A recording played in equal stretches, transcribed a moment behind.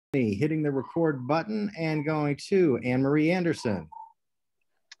hitting the record button and going to Anne-Marie Anderson.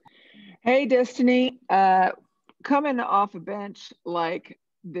 Hey, Destiny. Coming off a bench like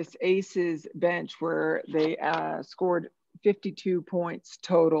this Aces bench where they scored 52 points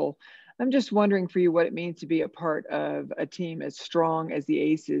total, I'm just wondering for you what it means to be a part of a team as strong as the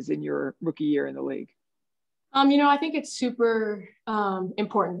Aces in your rookie year in the league. I think it's super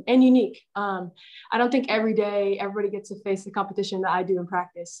important and unique. I don't think every day everybody gets to face the competition that I do in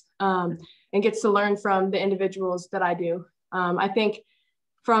practice and gets to learn from the individuals that I do. I think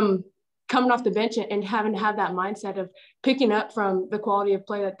from coming off the bench and having to have that mindset of picking up from the quality of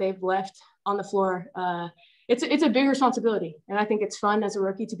play that they've left on the floor, it's a big responsibility. And I think it's fun as a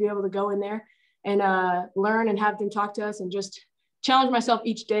rookie to be able to go in there and learn and have them talk to us and just challenge myself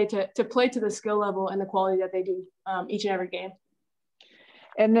each day to play to the skill level and the quality that they do each and every game.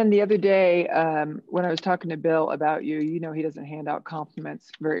 And then the other day, when I was talking to Bill about you, he doesn't hand out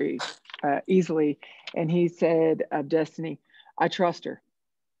compliments very easily. And he said, Destiny, I trust her.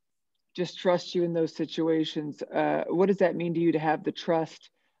 Just trust you in those situations. What does that mean to you to have the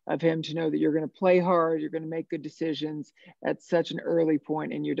trust of him to know that you're going to play hard, you're going to make good decisions at such an early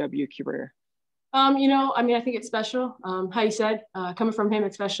point in your W career? I think it's special, how you said, coming from him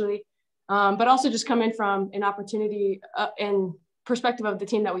especially, but also just coming from an opportunity and perspective of the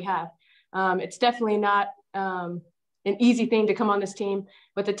team that we have. It's definitely not an easy thing to come on this team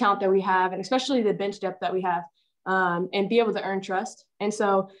with the talent that we have, and especially the bench depth that we have, and be able to earn trust. And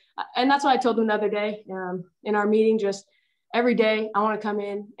so, and that's what I told him the other day in our meeting, just every day I want to come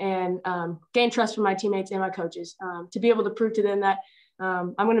in and gain trust from my teammates and my coaches to be able to prove to them that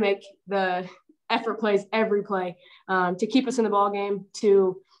I'm going to make the effort plays every play to keep us in the ball game,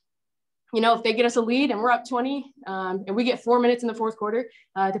 to, if they get us a lead and we're up 20 and we get 4 minutes in the fourth quarter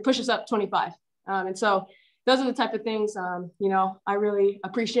to push us up 25. And so those are the type of things, I really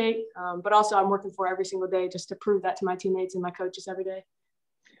appreciate, but also I'm working for every single day just to prove that to my teammates and my coaches every day.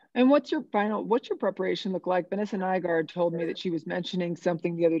 And what's your preparation look like? Vanessa Nygaard told me that she was mentioning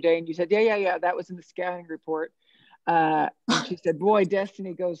something the other day and you said, yeah, that was in the scouting report. And she said, boy,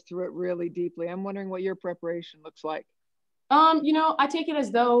 Destiny goes through it really deeply. I'm wondering what your preparation looks like. I take it as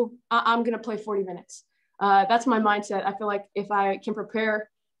though I'm going to play 40 minutes. That's my mindset. I feel like if I can prepare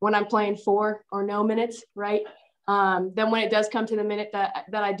when I'm playing 4 or no minutes, right? Then when it does come to the minute that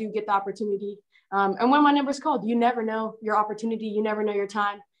I do get the opportunity, and when my number is called, you never know your opportunity. You never know your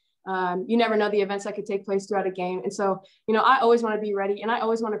time. You never know the events that could take place throughout a game. And so, I always want to be ready and I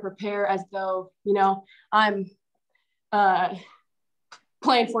always want to prepare as though, I'm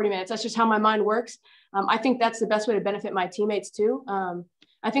playing 40 minutes. That's just how my mind works. I think that's the best way to benefit my teammates too.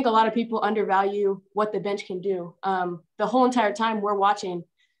 I think a lot of people undervalue what the bench can do. The whole entire time we're watching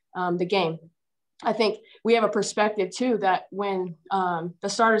the game, I think we have a perspective too, that when the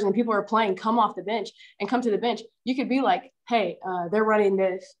starters and people are playing come off the bench and come to the bench, you could be like, hey, they're running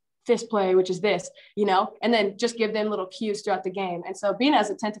this play, which is this, and then just give them little cues throughout the game. And so being as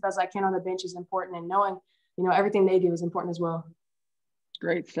attentive as I can on the bench is important, and knowing everything they do is important as well.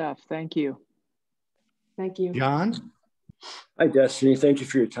 Great stuff. Thank you. Thank you. John? Hi, Destiny. Thank you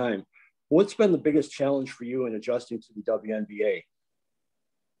for your time. What's been the biggest challenge for you in adjusting to the WNBA?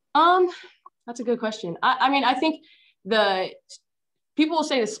 That's a good question. I think people will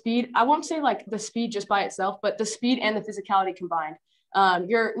say the speed. I won't say like the speed just by itself, but the speed and the physicality combined.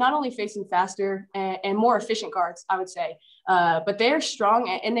 You're not only facing faster and more efficient guards, I would say, but they're strong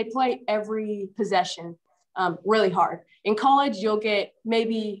and they play every possession really hard. In college, you'll get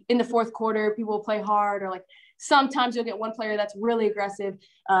maybe in the fourth quarter, people will play hard, or like sometimes you'll get one player that's really aggressive.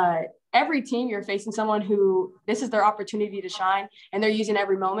 Every team you're facing someone who this is their opportunity to shine and they're using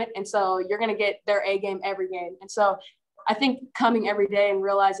every moment. And so you're going to get their A game every game. And so I think coming every day and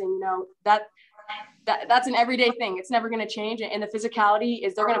realizing, that's an everyday thing. It's never going to change. And the physicality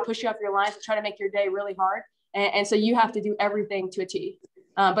is they're going to push you off your lines to try to make your day really hard. And so you have to do everything to a T.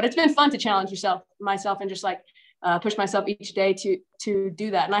 But it's been fun to challenge myself and just like push myself each day to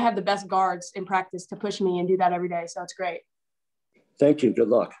do that. And I have the best guards in practice to push me and do that every day. So it's great. Thank you. Good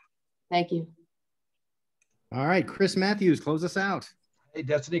luck. Thank you. All right, Chris Matthews, close us out. Hey,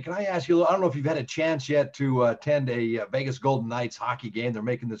 Destiny, can I ask you, I don't know if you've had a chance yet to attend a Vegas Golden Knights hockey game. They're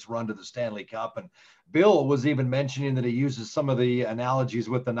making this run to the Stanley Cup. And Bill was even mentioning that he uses some of the analogies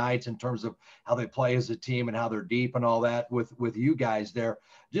with the Knights in terms of how they play as a team and how they're deep and all that with you guys there.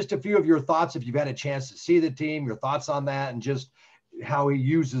 Just a few of your thoughts, if you've had a chance to see the team, your thoughts on that, and just how he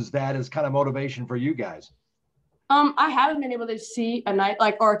uses that as kind of motivation for you guys. I haven't been able to see a night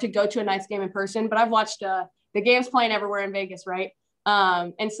or to go to a Knights game in person, but I've watched the games playing everywhere in Vegas, right?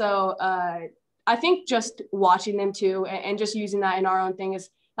 And so I think just watching them too and just using that in our own thing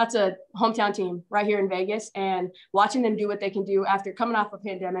that's a hometown team right here in Vegas, and watching them do what they can do after coming off a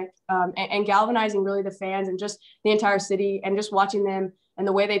pandemic, and galvanizing really the fans and just the entire city, and just watching them and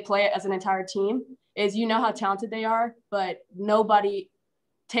the way they play it as an entire team is, you know how talented they are, but nobody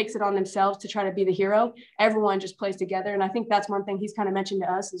takes it on themselves to try to be the hero. Everyone just plays together. And I think that's one thing he's kind of mentioned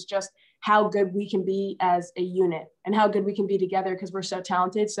to us is just how good we can be as a unit and how good we can be together because we're so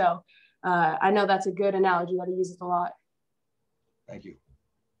talented. So I know that's a good analogy that he uses a lot. Thank you.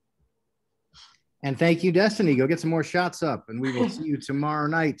 And thank you, Destiny. Go get some more shots up, and we will see you tomorrow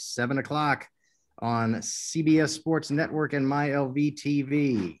night, 7 o'clock on CBS Sports Network and MyLV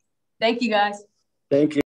TV. Thank you, guys. Thank you.